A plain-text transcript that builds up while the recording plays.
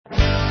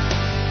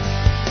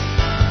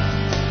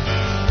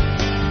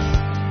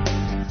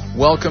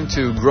Welcome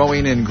to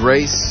Growing in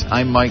Grace.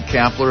 I'm Mike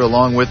Kapler.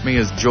 Along with me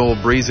is Joel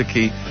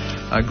Brieseke.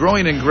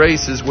 Growing in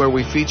Grace is where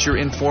we feature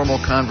informal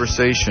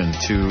conversation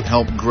to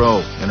help grow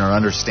in our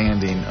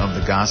understanding of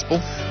the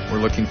gospel.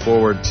 We're looking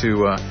forward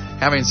to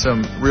having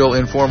some real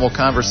informal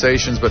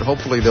conversations, but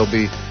hopefully there'll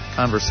be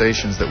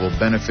conversations that will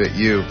benefit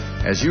you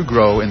as you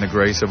grow in the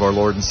grace of our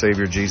Lord and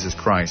Savior Jesus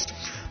Christ.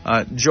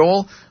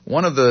 Joel,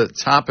 one of the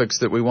topics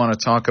that we want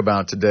to talk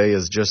about today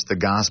is just the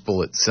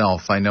gospel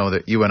itself. I know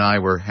that you and I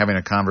were having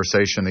a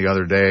conversation the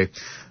other day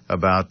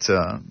about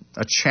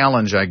a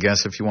challenge, I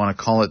guess, if you want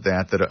to call it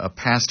that a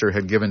pastor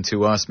had given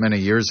to us many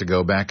years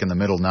ago, back in the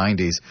middle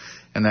 90s.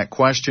 And that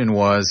question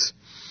was,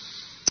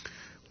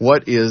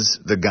 what is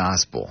the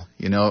gospel?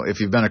 You know,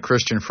 if you've been a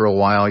Christian for a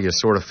while, you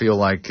sort of feel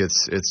like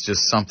it's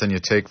just something you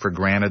take for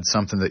granted,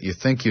 something that you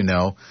think you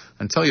know,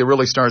 until you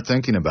really start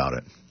thinking about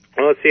it.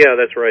 Well, yeah,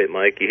 that's right,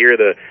 Mike. You hear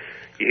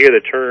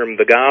the term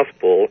the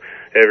gospel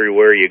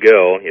everywhere you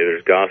go. You know,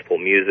 there's gospel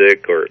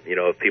music, or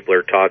if people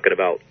are talking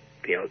about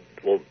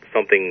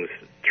something's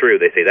true,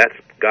 they say that's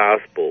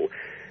gospel.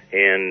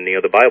 And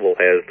the Bible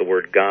has the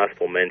word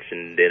gospel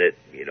mentioned in it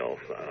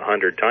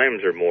 100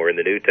 times or more in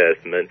the New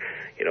Testament.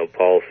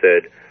 Paul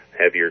said,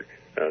 "Have your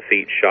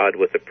feet shod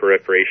with the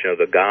preparation of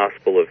the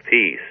gospel of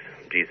peace."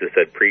 Jesus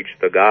said, "Preach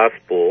the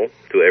gospel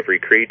to every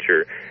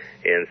creature."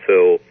 And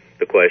so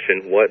the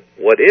question, what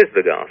is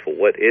the gospel?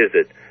 What is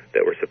it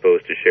that we're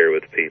supposed to share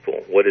with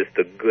people? What is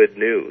the good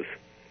news?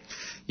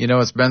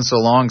 It's been so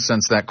long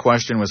since that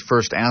question was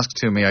first asked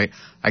to me.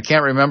 I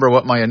can't remember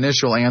what my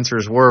initial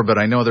answers were, but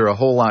I know they're a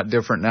whole lot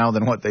different now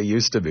than what they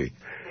used to be.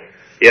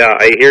 Yeah,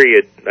 I hear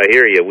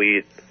you.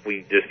 We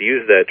just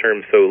use that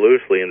term so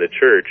loosely in the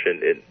church,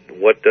 and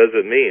what does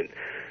it mean?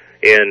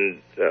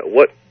 And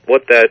what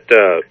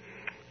that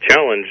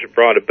challenge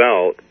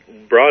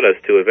brought us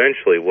to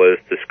eventually was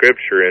the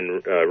scripture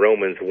in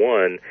Romans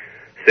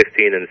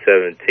 1:16 and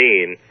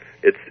 17.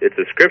 It's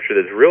a scripture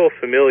that's real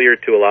familiar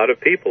to a lot of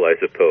people, I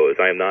suppose.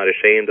 "I am not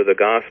ashamed of the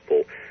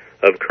gospel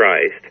of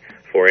Christ,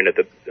 for it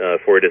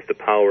is the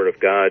power of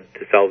God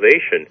to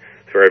salvation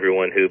for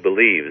everyone who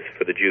believes,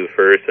 for the Jew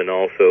first and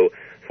also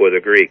for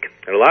the Greek."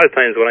 And a lot of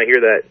times when I hear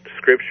that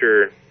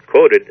scripture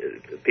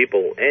quoted,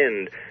 people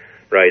end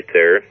right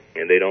there,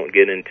 and they don't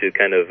get into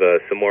kind of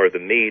some more of the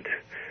meat.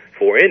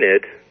 For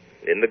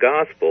in the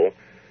gospel,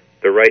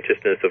 the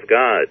righteousness of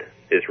God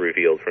is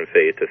revealed from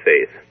faith to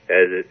faith.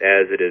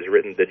 As it is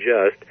written, the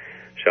just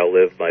shall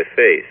live by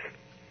faith.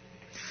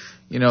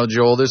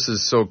 Joel, this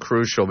is so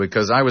crucial,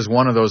 because I was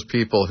one of those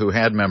people who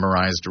had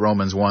memorized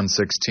Romans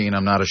 1:16,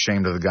 "I'm not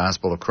ashamed of the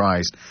gospel of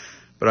Christ,"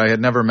 but I had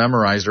never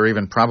memorized, or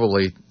even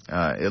probably,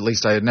 at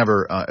least I had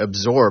never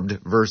absorbed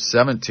verse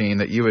 17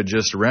 that you had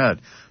just read.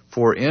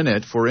 For in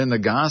the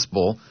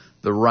gospel,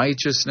 the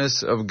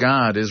righteousness of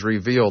God is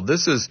revealed.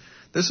 This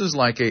is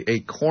like a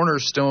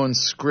cornerstone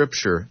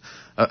scripture,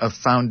 a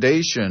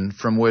foundation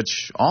from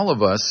which all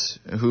of us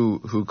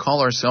who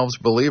call ourselves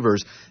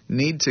believers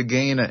need to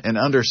gain an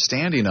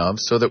understanding of,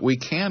 so that we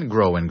can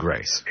grow in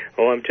grace.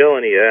 Well, I'm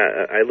telling you,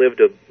 I lived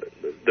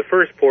the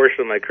first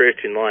portion of my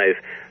Christian life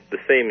the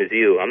same as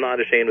you. I'm not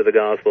ashamed of the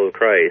gospel of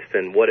Christ,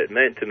 and what it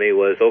meant to me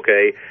was,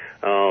 okay,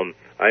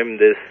 I'm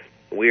this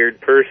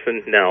weird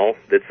person now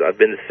I've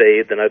been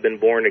saved and I've been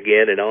born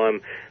again, and now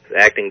I'm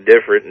acting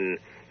different, and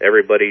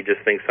everybody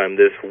just thinks I'm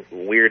this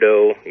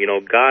weirdo,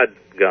 God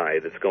guy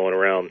that's going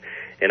around.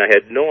 And I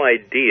had no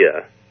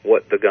idea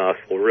what the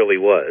gospel really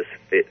was.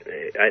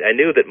 I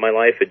knew that my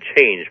life had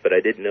changed, but I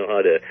didn't know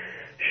how to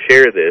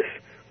share this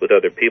with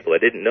other people. I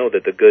didn't know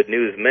that the good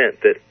news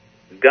meant that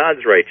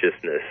God's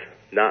righteousness,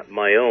 not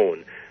my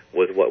own,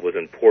 was what was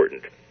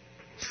important.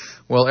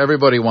 Well,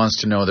 everybody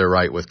wants to know they're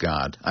right with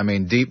God. I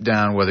mean, deep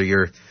down, whether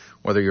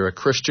you're a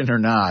Christian or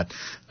not,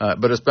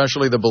 but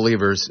especially the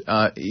believers,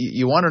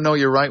 you want to know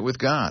you're right with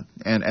God.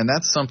 And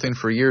that's something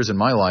for years in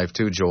my life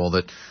too, Joel,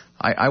 that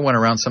I went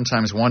around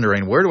sometimes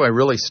wondering, where do I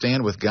really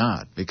stand with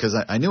God? Because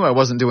I knew I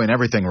wasn't doing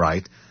everything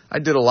right. I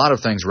did a lot of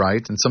things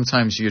right, and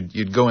sometimes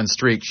you'd go in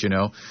streaks,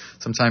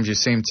 Sometimes you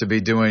seem to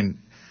be doing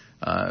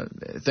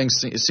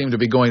things seem to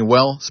be going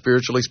well,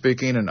 spiritually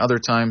speaking, and other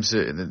times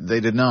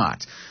they did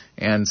not.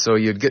 And so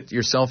you'd get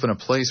yourself in a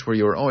place where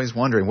you were always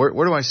wondering,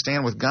 where do I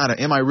stand with God?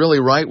 Am I really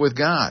right with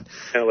God?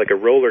 Kind of like a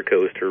roller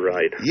coaster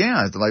ride.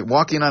 Yeah, it's like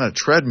walking on a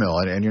treadmill,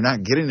 and you're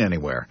not getting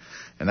anywhere.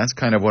 And that's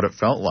kind of what it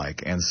felt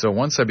like. And so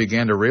once I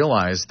began to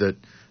realize that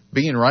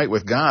being right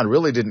with God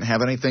really didn't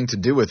have anything to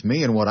do with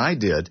me and what I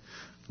did,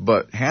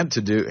 but had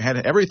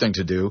everything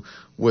to do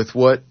with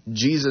what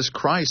Jesus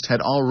Christ had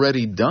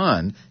already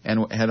done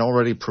and had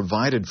already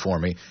provided for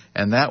me,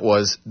 and that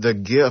was the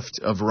gift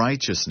of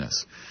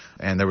righteousness.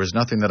 And there was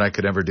nothing that I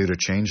could ever do to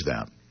change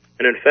that.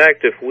 And in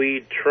fact, if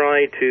we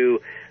try to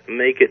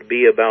make it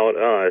be about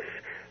us,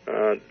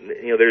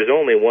 there's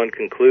only one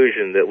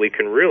conclusion that we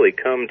can really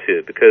come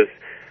to, because,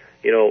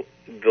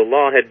 the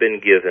law had been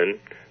given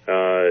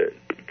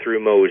through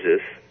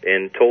Moses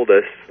and told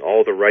us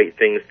all the right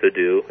things to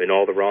do and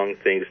all the wrong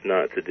things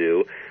not to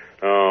do.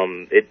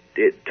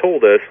 It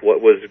told us what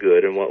was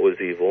good and what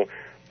was evil,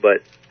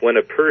 but when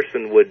a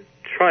person would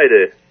try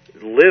to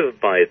live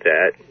by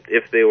that,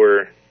 if they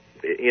were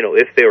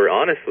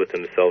honest with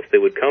themselves, they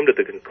would come to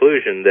the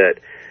conclusion that,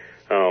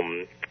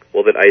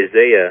 that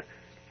Isaiah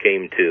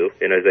came to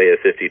in Isaiah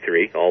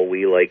 53, all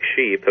we like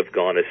sheep have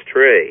gone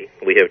astray.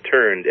 We have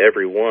turned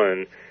every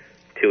one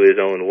to his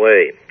own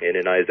way. And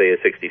in Isaiah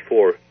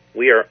 64,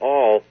 we are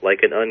all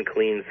like an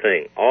unclean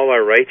thing. All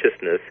our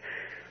righteousness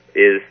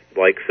is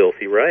like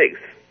filthy rags.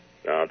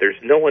 There's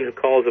no one who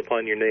calls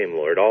upon your name,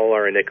 Lord. All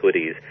our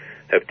iniquities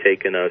have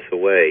taken us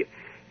away.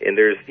 And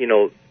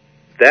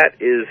that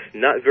is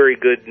not very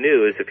good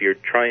news if you're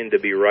trying to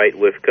be right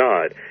with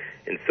God.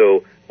 And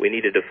so we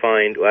needed to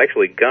find,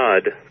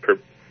 God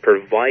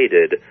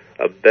provided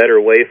a better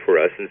way for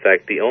us, in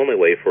fact, the only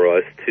way for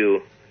us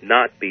to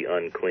not be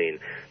unclean,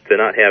 to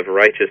not have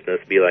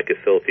righteousness be like a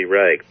filthy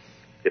rag.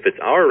 If it's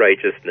our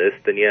righteousness,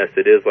 then yes,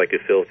 it is like a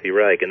filthy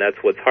rag, and that's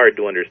what's hard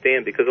to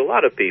understand, because a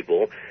lot of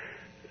people,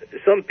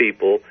 some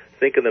people,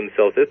 think of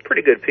themselves as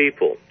pretty good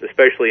people,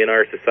 especially in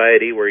our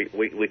society where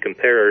we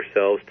compare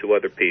ourselves to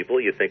other people.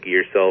 You think of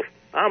yourself,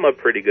 I'm a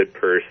pretty good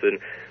person.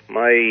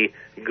 My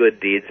good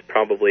deeds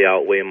probably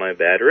outweigh my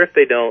bad. Or if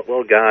they don't,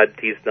 well, God,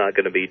 he's not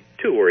going to be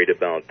too worried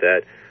about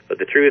that. But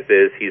the truth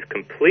is, he's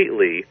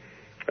completely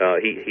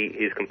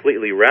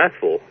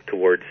wrathful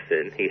towards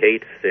sin. He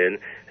hates sin,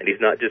 and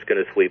he's not just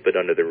going to sweep it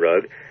under the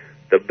rug.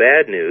 The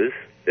bad news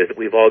is that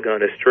we've all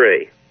gone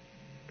astray.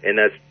 And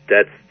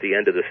that's the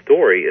end of the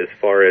story as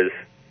far as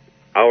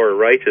our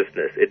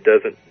righteousness. It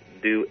doesn't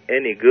do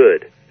any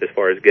good as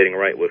far as getting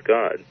right with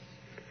God.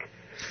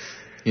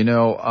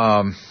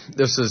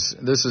 This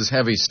is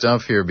heavy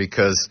stuff here,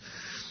 because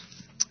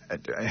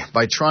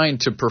by trying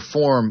to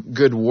perform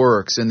good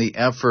works in the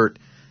effort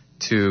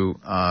to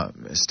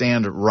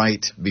stand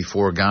right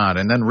before God,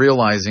 and then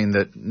realizing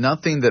that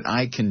nothing that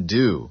I can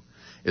do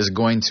is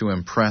going to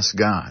impress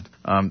God,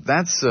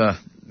 that's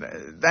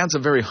a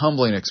very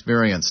humbling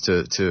experience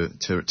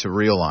to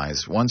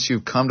realize. Once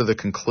you've come to the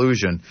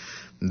conclusion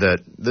that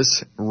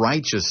this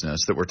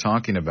righteousness that we're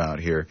talking about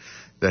here,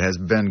 that has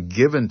been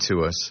given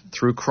to us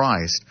through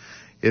Christ,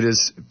 it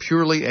is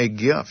purely a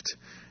gift.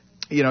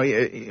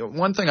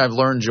 One thing I've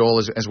learned, Joel,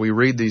 is as we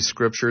read these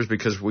scriptures,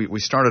 because we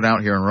started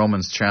out here in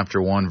Romans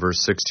chapter 1,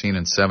 verse 16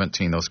 and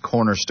 17, those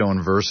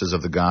cornerstone verses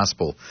of the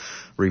gospel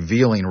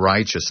revealing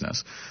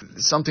righteousness.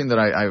 Something that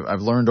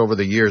I've learned over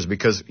the years,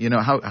 because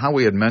how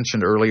we had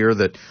mentioned earlier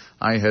that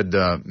I had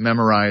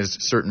memorized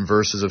certain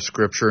verses of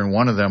Scripture, and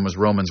one of them was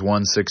Romans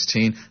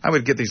 1:16. I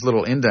would get these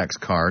little index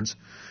cards,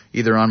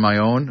 either on my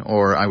own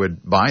or I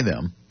would buy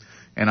them,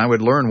 and I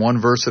would learn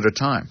one verse at a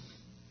time.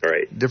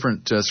 Right.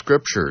 Different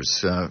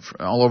scriptures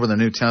all over the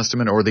New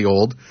Testament or the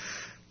Old.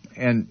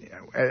 And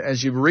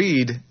as you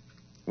read,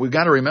 we've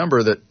got to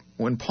remember that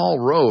when Paul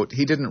wrote,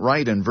 he didn't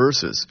write in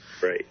verses.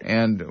 Right.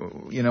 And,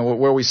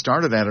 where we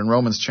started at in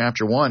Romans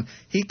chapter 1,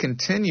 he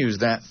continues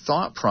that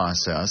thought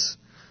process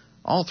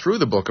all through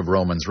the book of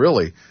Romans,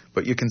 really.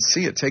 But you can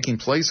see it taking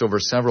place over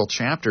several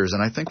chapters.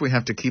 And I think we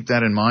have to keep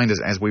that in mind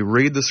as we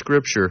read the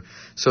Scripture,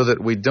 so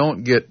that we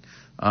don't get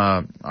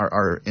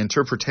our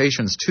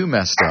interpretations too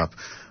messed up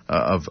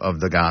of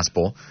the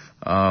gospel.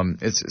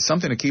 It's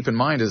something to keep in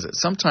mind is that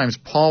sometimes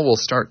Paul will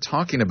start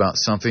talking about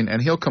something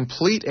and he'll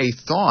complete a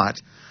thought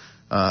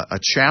a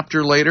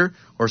chapter later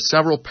or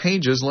several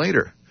pages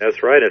later.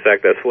 That's right. In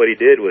fact, that's what he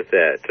did with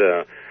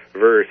that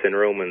verse in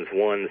Romans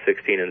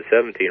 1:16 and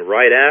 17.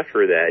 Right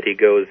after that, he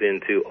goes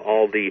into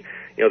all the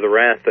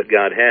wrath that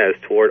God has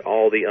toward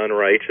all the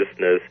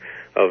unrighteousness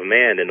of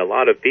man. And a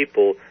lot of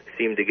people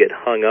seem to get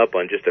hung up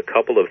on just a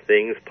couple of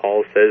things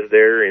Paul says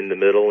there in the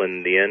middle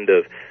and the end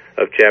of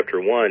chapter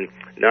 1,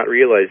 not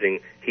realizing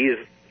he's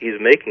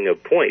making a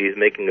point. He's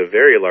making a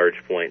very large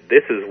point.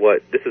 This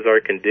is our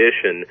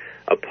condition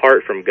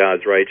apart from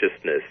God's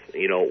righteousness.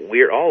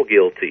 We're all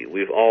guilty.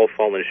 We've all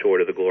fallen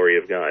short of the glory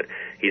of God.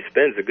 He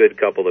spends a good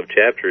couple of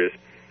chapters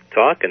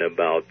talking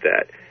about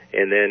that,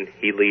 and then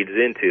he leads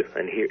into,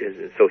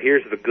 so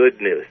here's the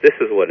good news. This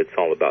is what it's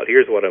all about.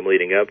 Here's what I'm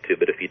leading up to.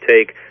 But if you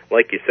take,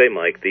 like you say,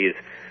 Mike, these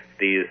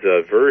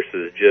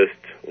verses just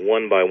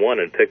one by one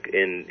and pick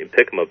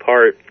them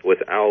apart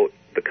without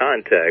the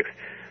context,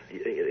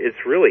 it's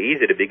really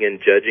easy to begin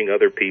judging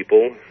other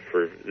people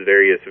for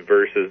various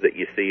verses that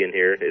you see in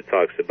here. It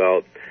talks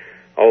about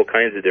all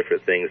kinds of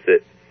different things that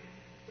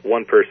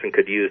one person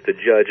could use to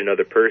judge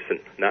another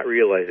person, not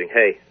realizing,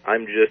 hey,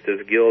 I'm just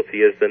as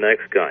guilty as the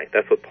next guy.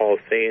 That's what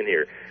Paul's saying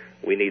here.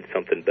 We need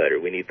something better.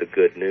 We need the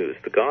good news,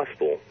 the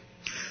gospel.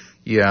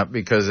 Yeah,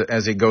 because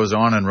as he goes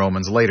on in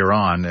Romans later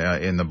on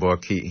in the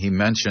book, he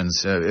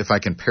mentions, if I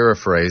can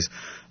paraphrase,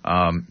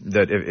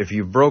 that if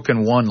you've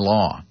broken one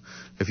law,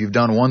 if you've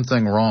done one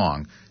thing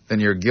wrong, then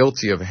you're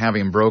guilty of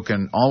having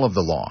broken all of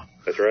the law.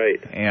 That's right.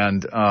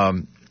 And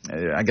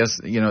I guess,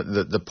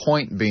 the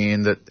point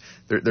being that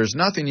there's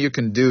nothing you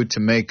can do to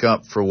make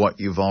up for what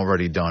you've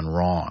already done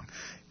wrong.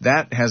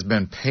 That has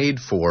been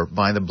paid for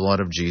by the blood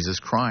of Jesus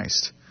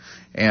Christ.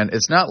 And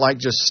it's not like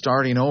just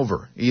starting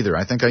over either.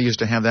 I think I used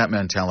to have that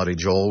mentality,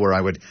 Joel, where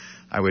I would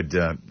I would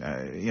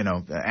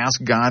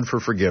ask God for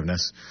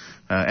forgiveness.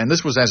 And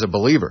this was as a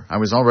believer. I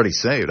was already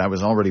saved. I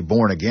was already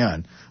born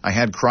again. I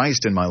had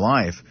Christ in my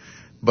life.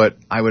 But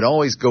I would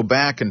always go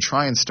back and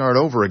try and start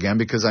over again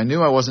because I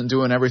knew I wasn't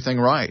doing everything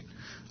right.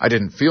 I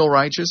didn't feel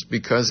righteous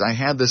because I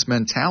had this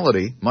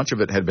mentality. Much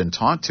of it had been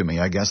taught to me,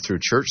 I guess, through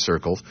church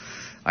circles.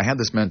 I had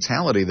this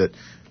mentality that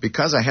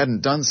because I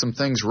hadn't done some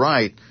things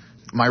right,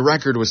 my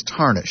record was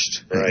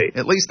tarnished. Right.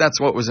 At least that's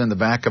what was in the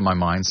back of my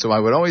mind. So I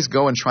would always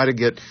go and try to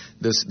get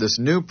this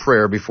new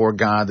prayer before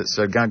God that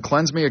said, God,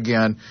 cleanse me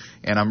again,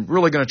 and I'm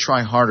really going to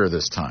try harder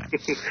this time.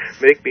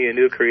 Make me a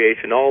new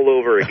creation all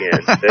over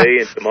again, today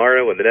and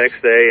tomorrow and the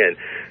next day,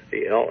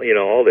 and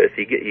all this.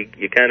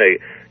 You kind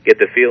of get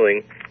the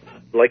feeling,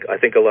 like I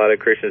think a lot of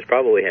Christians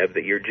probably have,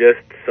 that you're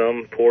just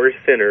some poor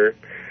sinner,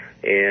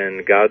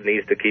 and God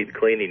needs to keep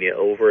cleaning you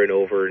over and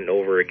over and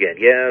over again.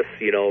 Yes,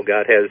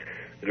 God has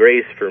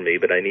grace for me,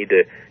 but I need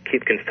to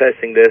keep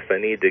confessing this. I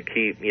need to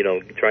keep,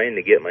 trying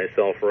to get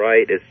myself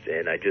right,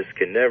 and I just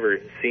can never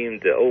seem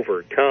to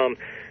overcome.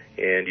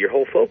 And your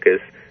whole focus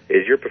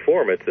is your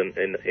performance,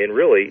 and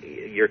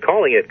really, you're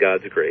calling it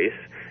God's grace.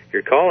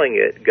 You're calling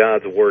it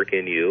God's work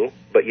in you,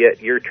 but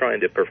yet you're trying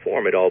to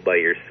perform it all by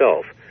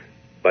yourself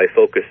by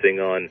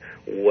focusing on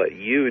what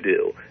you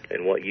do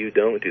and what you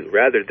don't do,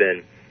 rather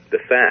than the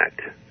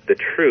fact, the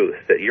truth,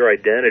 that your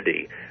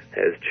identity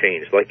has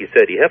changed. Like you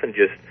said, you haven't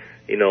just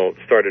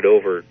started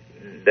over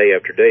day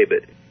after day,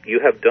 but you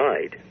have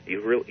died.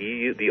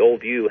 The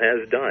old you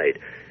has died,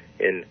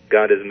 and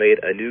God has made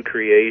a new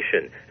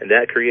creation, and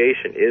that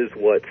creation is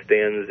what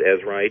stands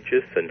as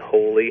righteous and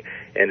holy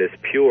and is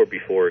pure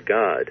before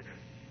God.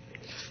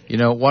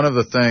 One of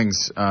the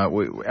things,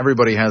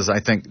 everybody has, I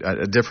think,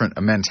 a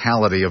different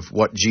mentality of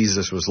what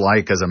Jesus was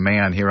like as a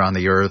man here on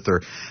the earth,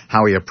 or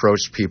how he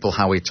approached people,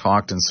 how he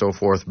talked, and so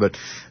forth. But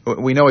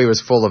we know he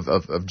was full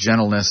of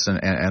gentleness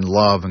and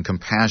love and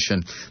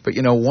compassion. But,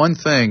 one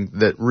thing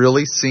that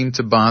really seemed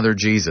to bother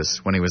Jesus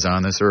when he was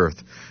on this earth,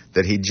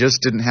 that he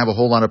just didn't have a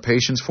whole lot of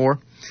patience for,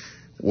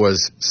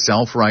 was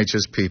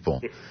self-righteous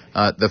people.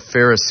 The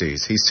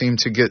Pharisees, he seemed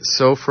to get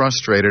so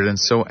frustrated and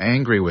so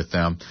angry with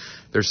them.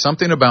 There's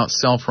something about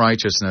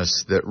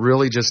self-righteousness that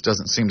really just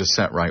doesn't seem to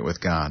set right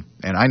with God.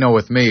 And I know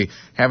with me,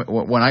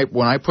 when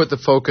I put the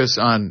focus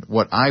on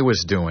what I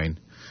was doing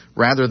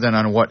rather than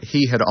on what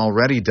he had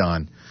already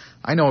done,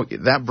 I know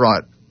that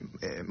brought,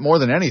 more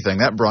than anything,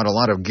 that brought a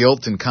lot of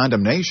guilt and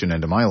condemnation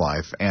into my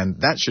life. And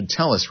that should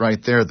tell us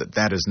right there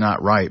that is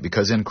not right,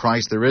 because in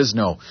Christ there is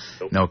no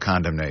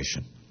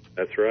condemnation.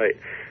 That's right.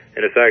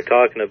 And in fact,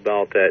 talking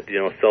about that,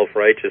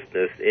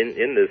 self-righteousness,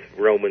 in this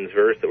Romans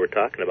verse that we're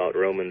talking about,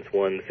 Romans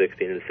 1:16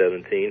 and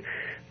 17,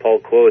 Paul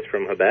quotes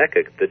from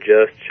Habakkuk, "The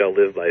just shall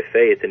live by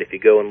faith." And if you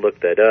go and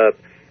look that up,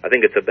 I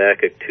think it's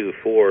Habakkuk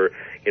 2:4,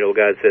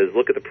 God says,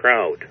 "Look at the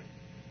proud.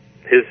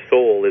 His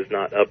soul is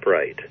not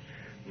upright,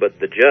 but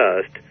the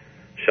just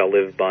shall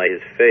live by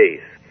his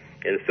faith."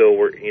 And so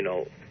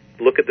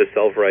look at the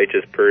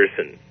self-righteous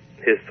person.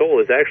 His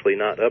soul is actually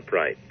not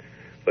upright,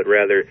 but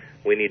rather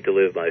we need to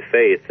live by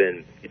faith.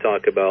 And you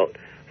talk about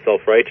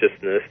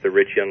self-righteousness, the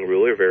rich young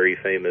ruler, very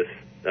famous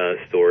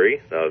story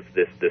of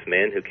this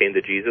man who came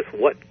to Jesus.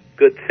 "What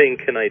good thing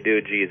can I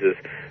do, Jesus,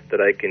 that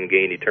I can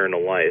gain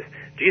eternal life?"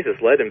 Jesus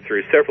led him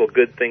through several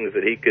good things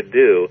that he could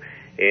do,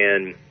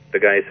 and the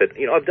guy said,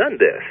 "I've done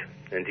this."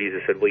 And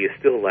Jesus said, "Well, you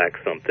still lack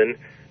something.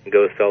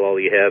 Go sell all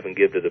you have and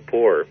give to the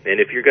poor." And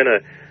if you're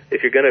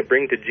gonna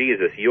bring to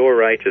Jesus your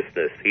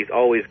righteousness, he's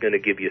always going to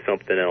give you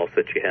something else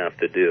that you have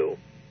to do,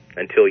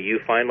 until you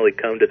finally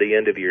come to the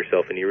end of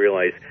yourself and you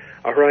realize,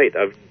 all right,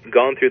 I've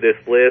gone through this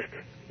list,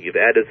 you've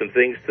added some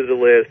things to the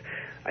list,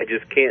 I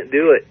just can't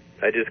do it.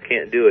 I just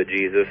can't do it,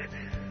 Jesus.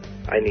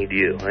 I need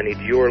you. I need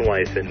your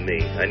life in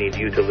me. I need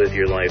you to live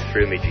your life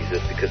through me,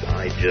 Jesus, because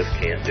I just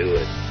can't do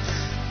it.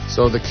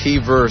 So the key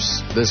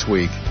verse this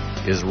week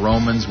is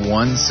Romans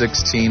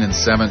 1:16 and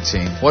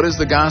 17. What is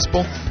the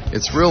gospel?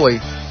 It's really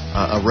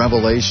a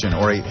revelation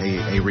or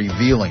a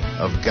revealing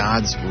of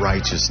God's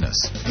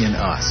righteousness in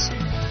us.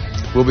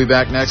 We'll be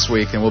back next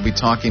week, and we'll be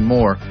talking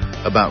more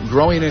about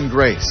growing in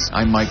grace.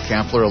 I'm Mike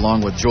Kapler,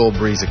 along with Joel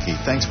Brieseke.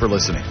 Thanks for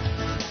listening.